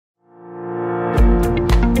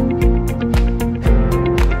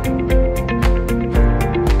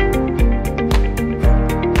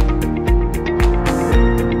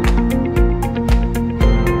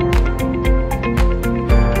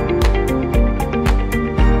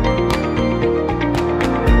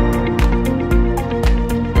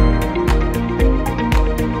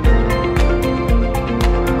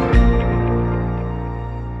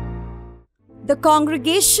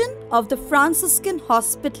congregation of the Franciscan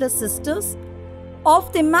Hospitaller Sisters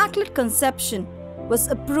of the Immaculate Conception was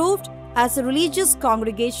approved as a religious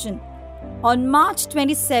congregation on March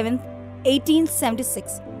 27,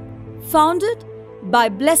 1876, founded by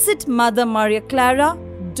Blessed Mother Maria Clara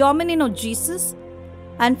Dominino Jesus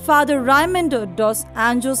and Father Raimundo dos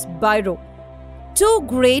Anjos Bairro, two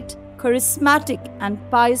great, charismatic and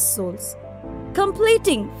pious souls.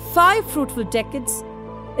 Completing 5 fruitful decades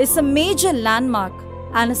is a major landmark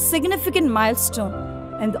and a significant milestone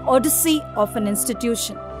in the odyssey of an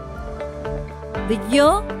institution. The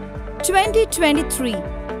year 2023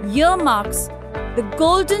 marks the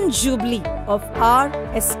Golden Jubilee of our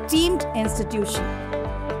esteemed institution.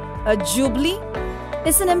 A Jubilee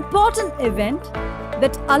is an important event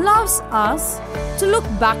that allows us to look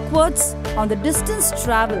backwards on the distance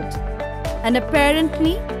travelled and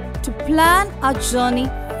apparently to plan our journey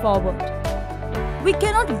forward. We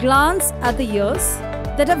cannot glance at the years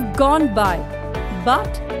that have gone by,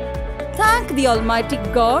 but thank the Almighty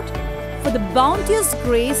God for the bounteous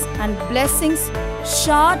grace and blessings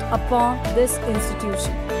showered upon this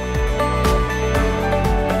institution.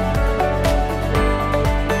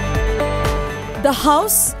 The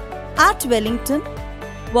house at Wellington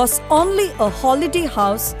was only a holiday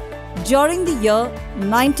house during the year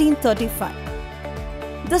 1935.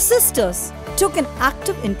 The sisters took an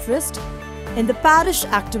active interest in the parish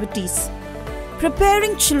activities,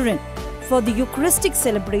 preparing children for the Eucharistic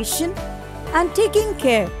celebration and taking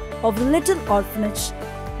care of the little orphanage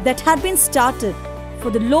that had been started for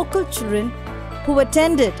the local children who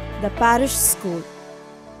attended the parish school.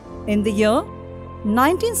 In the year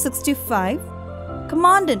 1965,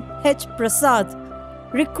 Commandant H. Prasad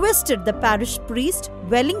requested the parish priest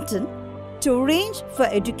Wellington to arrange for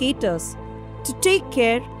educators to take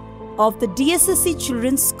care of the DSSC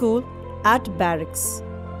Children's School at Barracks.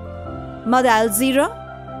 Mother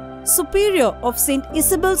Alzira, superior of St.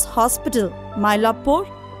 Isabel's Hospital, Mylapore,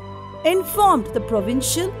 informed the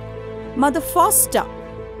provincial Mother Foster,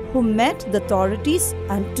 who met the authorities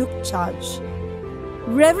and took charge.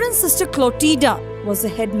 Reverend Sister Clotilda was the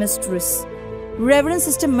headmistress. Reverend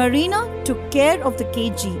Sister Marina took care of the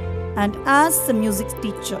KG and as the music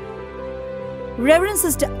teacher. Reverend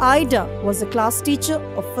Sister Ida was the class teacher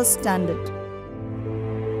of first standard.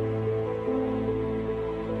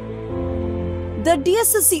 The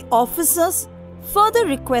DSSC officers further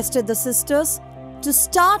requested the sisters to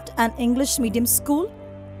start an English medium school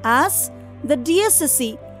as the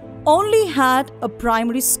DSSC only had a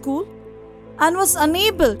primary school and was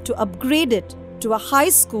unable to upgrade it to a high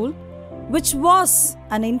school, which was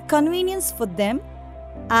an inconvenience for them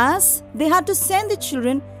as they had to send the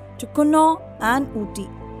children to Kuno and Uti.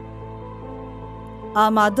 Our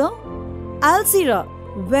mother, Alzira,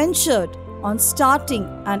 ventured on starting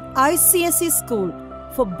an ICSE school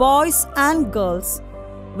for boys and girls,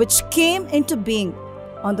 which came into being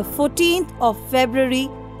on the 14th of February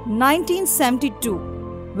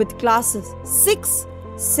 1972 with classes 6,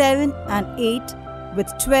 7 and 8 with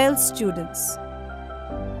 12 students.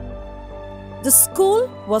 The school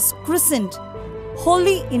was christened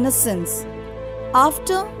Holy Innocents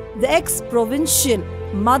after the ex-provincial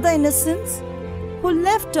Mother Innocents who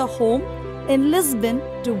left her home in Lisbon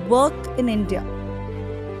to work in India.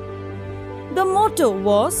 The motto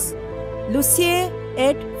was Lucier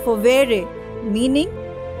et Fovere, meaning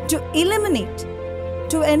to illuminate,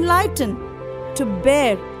 to enlighten, to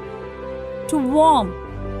bear, to warm,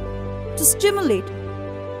 to stimulate,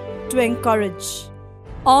 to encourage.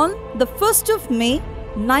 On the 1st of May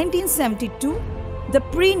 1972, the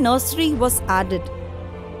pre-nursery was added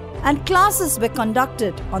and classes were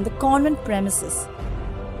conducted on the convent premises.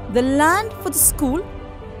 The land for the school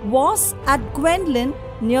was at Gwendolyn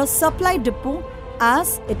near Supply Depot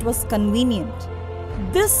as it was convenient.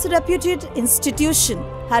 This reputed institution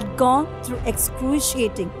had gone through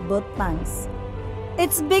excruciating birth pangs.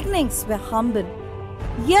 Its beginnings were humble,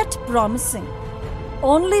 yet promising,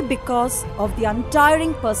 only because of the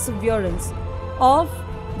untiring perseverance of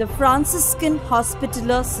the Franciscan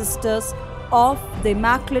Hospitaller Sisters of the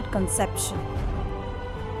Immaculate Conception.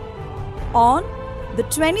 On the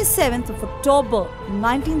 27th of October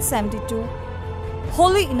 1972,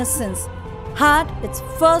 Holy Innocents had its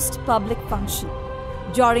first public function,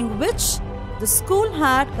 during which the school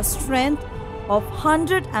had a strength of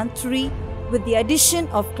 103 with the addition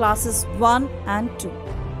of classes 1 and 2.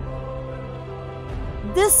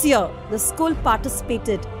 This year, the school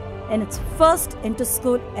participated in its first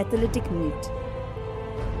inter-school athletic meet.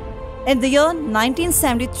 In the year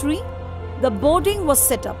 1973, the boarding was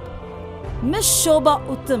set up. Miss Shobha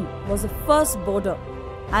Uttam was the first boarder,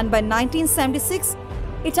 and by 1976,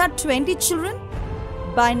 it had 20 children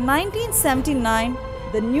By 1979,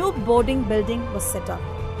 the new boarding building was set up.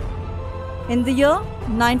 In the year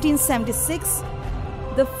 1976,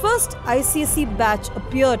 the first ICSE batch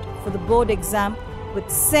appeared for the board exam with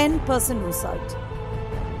 100% result.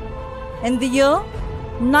 In the year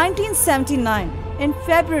 1979, in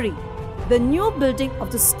February, the new building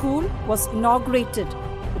of the school was inaugurated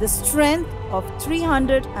with a strength of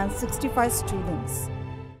 365 students.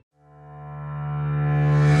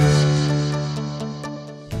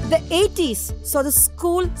 The 80s saw the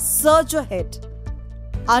school surge ahead.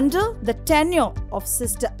 Under the tenure of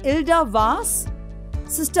Sister Ilda Vaz,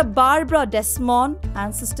 Sister Barbara Desmond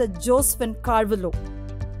and Sister Josephine Carvalho,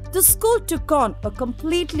 the school took on a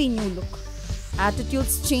completely new look.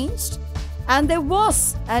 Attitudes changed, and there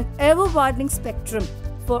was an ever-widening spectrum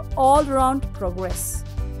for all-round progress.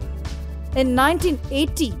 In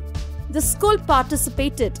 1980, the school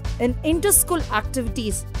participated in inter-school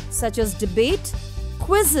activities such as debate,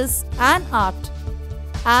 quizzes and art,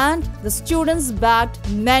 and the students bagged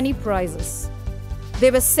many prizes. They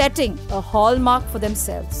were setting a hallmark for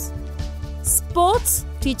themselves. Sports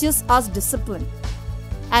teaches us discipline.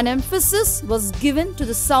 An emphasis was given to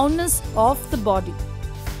the soundness of the body.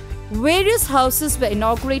 Various houses were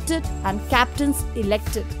inaugurated and captains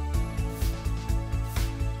elected.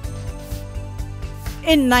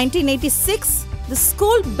 In 1986, the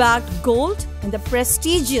school bagged gold in the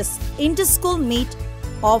prestigious inter-school meet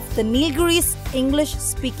of the Nilgiris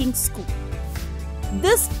English-speaking school.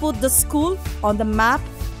 This put the school on the map,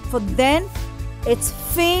 for then its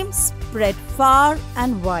fame spread far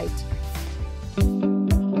and wide.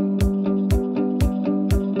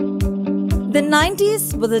 The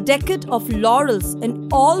 90s was a decade of laurels in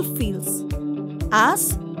all fields,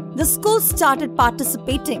 as the school started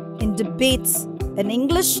participating in debates in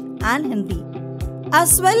English and Hindi,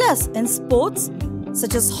 as well as in sports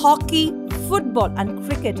such as hockey, football and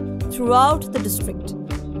cricket throughout the district.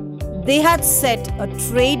 They had set a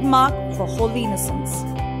trademark for holy innocence.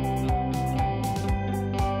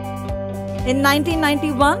 In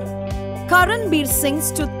 1991, Karanbir Singh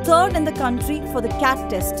stood third in the country for the CAT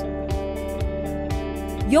test.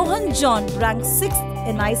 Johan John ranked 6th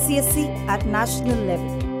in ICSE at national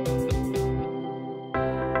level.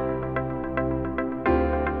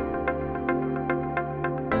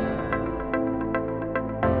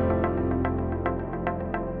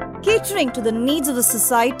 Catering to the needs of the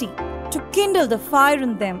society, to kindle the fire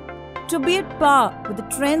in them, to be at par with the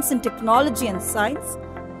trends in technology and science,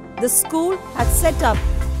 the school had set up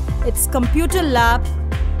its computer lab,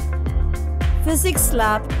 physics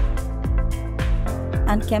lab,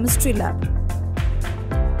 and chemistry lab.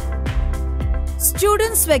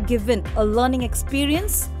 Students were given a learning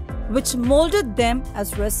experience which molded them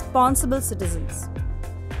as responsible citizens.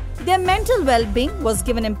 Their mental well-being was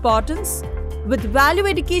given importance with value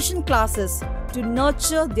education classes to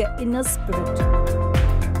nurture their inner spirit.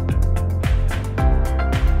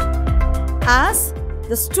 As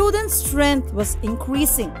the students' strength was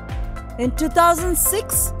increasing, in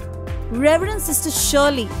 2006, Reverend Sister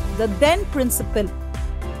Shirley, the then principal,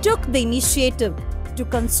 took the initiative to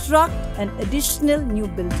construct an additional new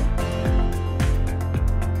building.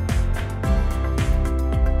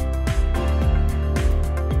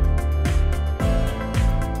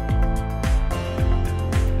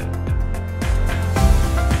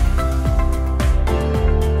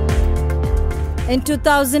 In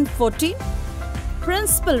 2014,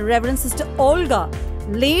 Principal Reverend Sister Olga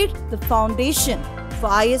laid the foundation for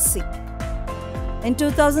ISC. In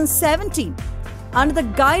 2017, under the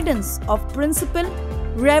guidance of Principal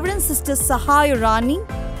Reverend Sister Sahaya Rani,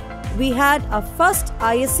 we had our first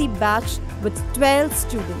ISC batch with 12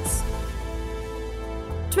 students.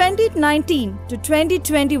 2019 to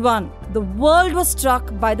 2021, the world was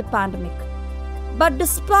struck by the pandemic. But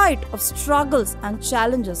despite of struggles and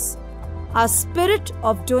challenges, our spirit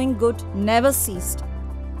of doing good never ceased.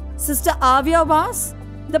 Sister Avya Vaz,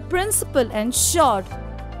 the principal, ensured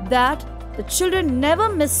that the children never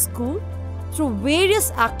missed school through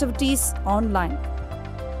various activities online.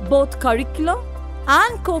 Both curricular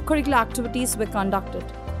and co-curricular activities were conducted.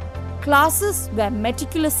 Classes were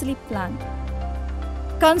meticulously planned.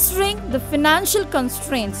 Considering the financial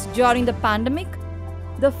constraints during the pandemic,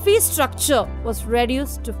 the fee structure was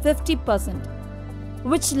reduced to 50%.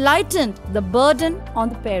 Which lightened the burden on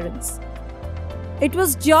the parents. It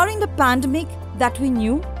was during the pandemic that we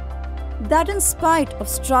knew that in spite of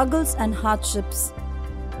struggles and hardships,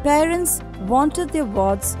 parents wanted their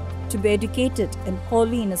wards to be educated in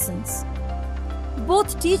holy innocence.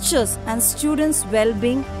 Both teachers' and students'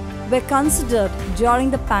 well-being were considered during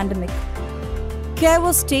the pandemic. Care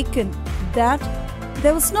was taken that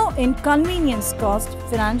there was no inconvenience caused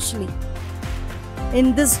financially.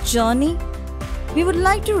 In this journey, we would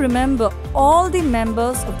like to remember all the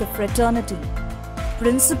members of the fraternity,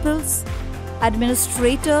 principals,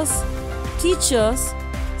 administrators, teachers,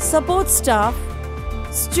 support staff,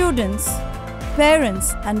 students,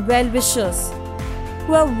 parents and well-wishers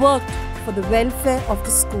who have worked for the welfare of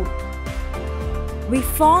the school. We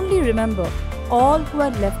fondly remember all who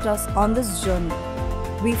have left us on this journey.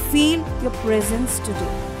 We feel your presence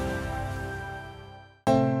today.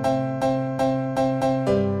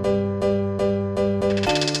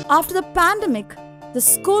 After the pandemic, the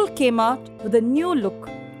school came out with a new look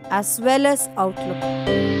as well as outlook.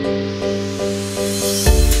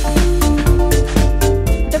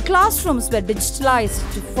 The classrooms were digitalized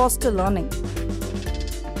to foster learning.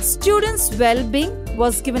 Students' well-being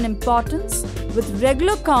was given importance with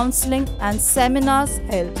regular counseling and seminars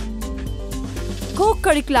held.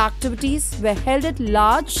 Co-curricular activities were held at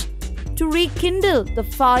large to rekindle the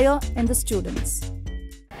fire in the students.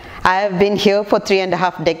 I have been here for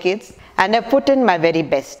 3.5 decades and have put in my very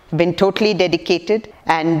best, been totally dedicated,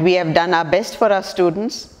 and we have done our best for our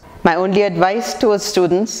students. My only advice towards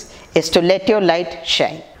students is to let your light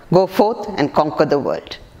shine. Go forth and conquer the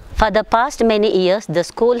world. For the past many years, the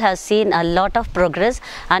school has seen a lot of progress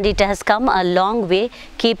and it has come a long way,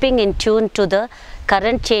 keeping in tune to the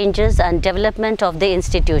current changes and development of the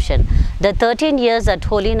institution. The 13 years at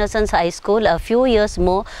Holy Innocents High School, a few years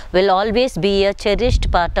more, will always be a cherished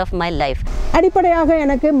part of my life. அடிப்படையாக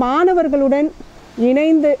எனக்கு மாணவர்களுடன்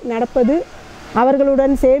இணைந்து நடப்பது,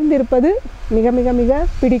 அவர்களுடன் சேர்ந்து இருப்பது மிக மிக மிக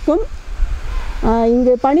பிடிக்கும்.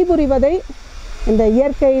 இங்கு பணிபுரிவதை இந்த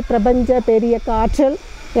இயற்கை பிரபஞ்ச பெரிய ஆற்றல்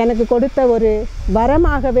எனக்கு கொடுத்த ஒரு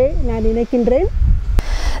வரமாகவே நான் நினைக்கின்றேன்.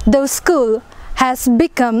 The school has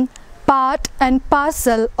become part and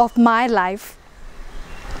parcel of my life.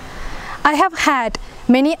 I have had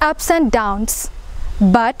many ups and downs,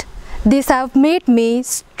 but these have made me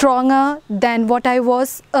stronger than what I was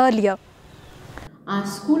earlier. Our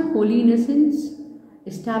school, Holy Innocents,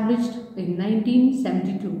 established in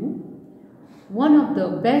 1972, one of the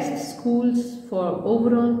best schools for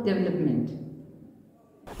overall development.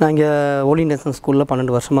 நான் இங்கே Holi innocence ஸ்கூலில்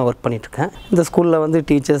 12 வருஷமாக work பண்ணிகிட்ருக்கேன். இந்த ஸ்கூலில் வந்து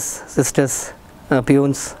teachers, sisters,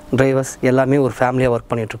 peons, drivers எல்லாமே ஒரு ஃபேமிலியாக ஒர்க்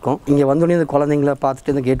பண்ணிகிட்ருக்கோம். இங்கே வந்தோடனே இந்த குழந்தைங்கள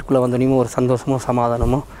பார்த்துட்டு இந்த கேட்டுக்குள்ளே வந்தோடனே ஒரு சந்தோஷமும்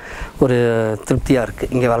சமாதானமும் ஒரு திருப்தியாக இருக்குது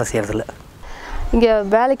இங்கே வேலை செய்கிறதுல. இங்கே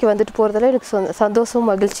வேலைக்கு வந்துட்டு போகிறதுல எனக்கு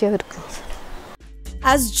சந்தோஷமும் மகிழ்ச்சியாக இருக்குது.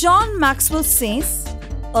 As John Maxwell says,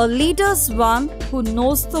 a leader's one who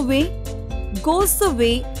knows the way, goes the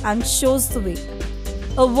way and shows the way.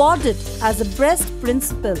 Awarded as a Best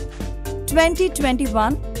Principal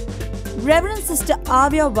 2021, Reverend Sister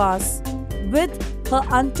Avya Vas, with her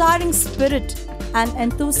untiring spirit and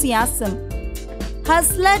enthusiasm, has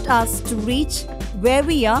led us to reach where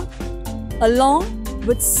we are, along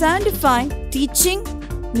with 75 teaching,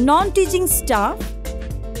 non-teaching staff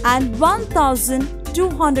and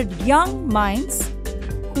 1,200 young minds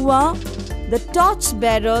who are the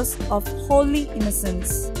torch-bearers of Holy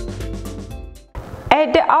Innocents. At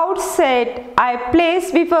the outset, I place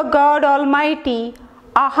before God Almighty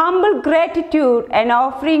a humble gratitude and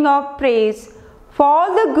offering of praise for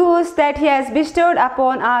all the goods that He has bestowed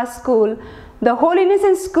upon our school, the Holy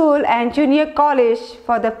Innocents School and Junior College,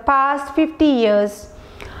 for the past 50 years.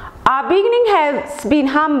 Our beginning has been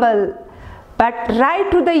humble, but right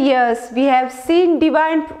through the years we have seen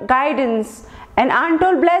divine guidance and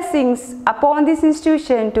untold blessings upon this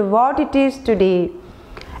institution to what it is today.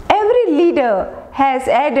 Every leader has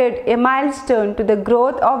added a milestone to the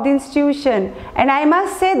growth of the institution, and I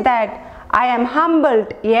must say that I am humbled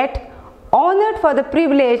yet honored for the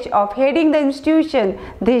privilege of heading the institution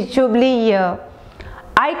this Jubilee year.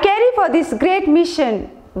 I carry for this great mission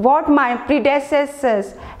what my predecessors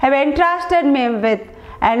have entrusted me with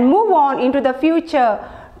and move on into the future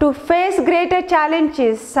to face greater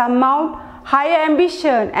challenges, surmount higher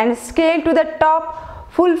ambition and scale to the top,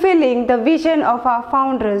 fulfilling the vision of our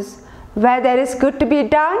founders. Where there is good to be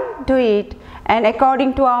done, do it. And according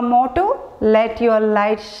to our motto, let your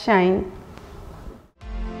light shine.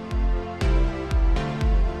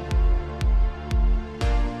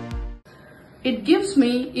 It gives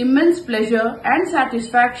me immense pleasure and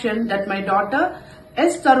satisfaction that my daughter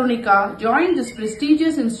S. Tarunika joined this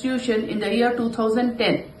prestigious institution in the year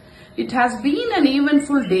 2010. It has been an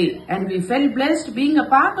eventful day and we felt blessed being a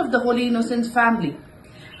part of the Holy Innocents family.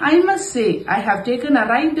 I must say I have taken a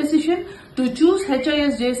right decision to choose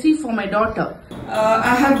HISJC for my daughter.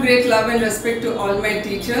 I have great love and respect to all my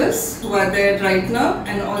teachers who are there right now,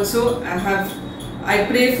 and also I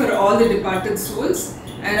pray for all the departed souls,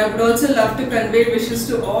 And I would also love to convey wishes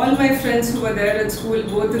to all my friends who were there at school,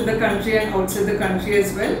 both in the country and outside the country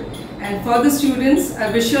as well. And for the students,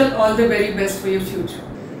 I wish you all the very best for your future.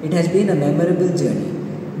 It has been a memorable journey.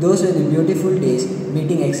 Those were the beautiful days,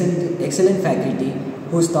 meeting excellent faculty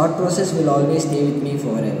whose thought process will always stay with me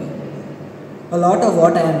forever. A lot of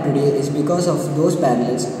what I am today is because of those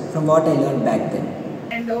parallels from what I learned back then.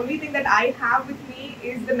 And the only thing that I have with me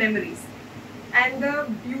is the memories and the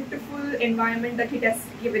beautiful environment that it has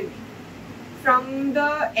given me. From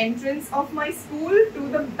the entrance of my school to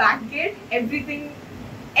the back gate, everything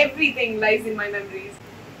lies in my memories.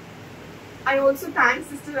 I also thank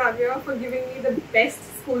Sister Ravya for giving me the best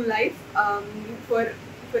school life, for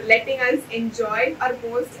letting us enjoy our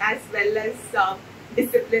most as well as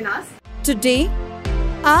discipline us. Today,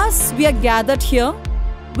 as we are gathered here,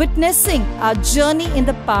 witnessing our journey in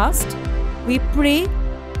the past, we pray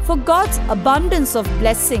for God's abundance of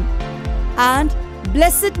blessing and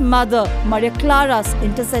Blessed Mother Maria Clara's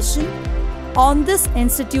intercession on this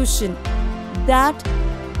institution, that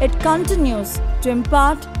it continues to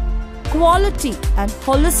impart quality and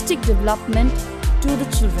holistic development to the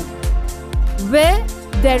children. Where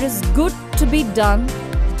there is good to be done,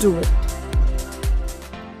 do it.